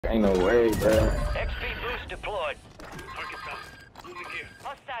Ain't no way, bro. XP boost deployed.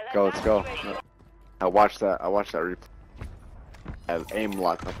 Go, let's go. I watched that replay. I aim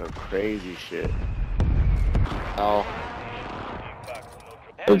lock like a crazy shit. Oh.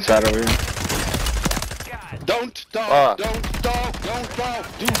 Inside over here. Don't dog, don't dog,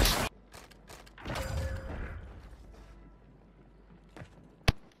 dude.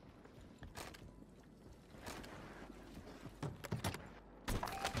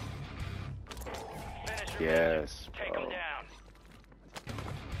 Yes, Take bro. him down.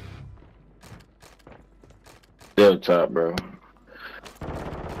 Still top, bro.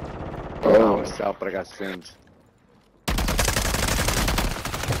 Oh, I'm south, but I got stims.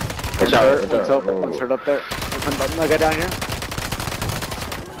 Watch out, What's up? One's hurt up there. No, get down here.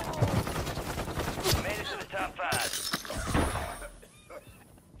 Made it to the top 5.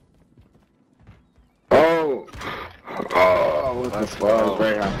 Oh! Oh, what the fuck? I was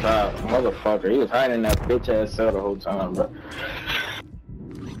right on top. Motherfucker, he was hiding in that bitch ass cell the whole time, bro.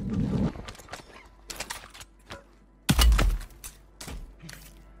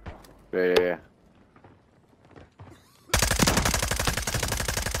 Yeah.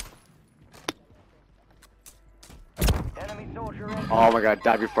 Enemy soldier in. Oh my god,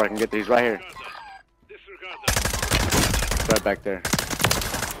 die before I can get there. He's right here. Right back there.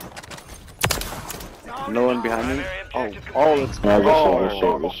 No one behind me. Oh, let's go.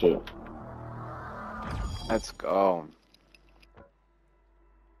 Oh, good shit. Let's go.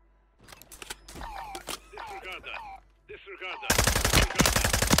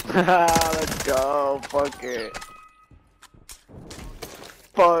 Let's go. Fuck it.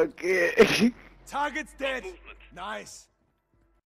 Fuck it. Target's dead. Nice.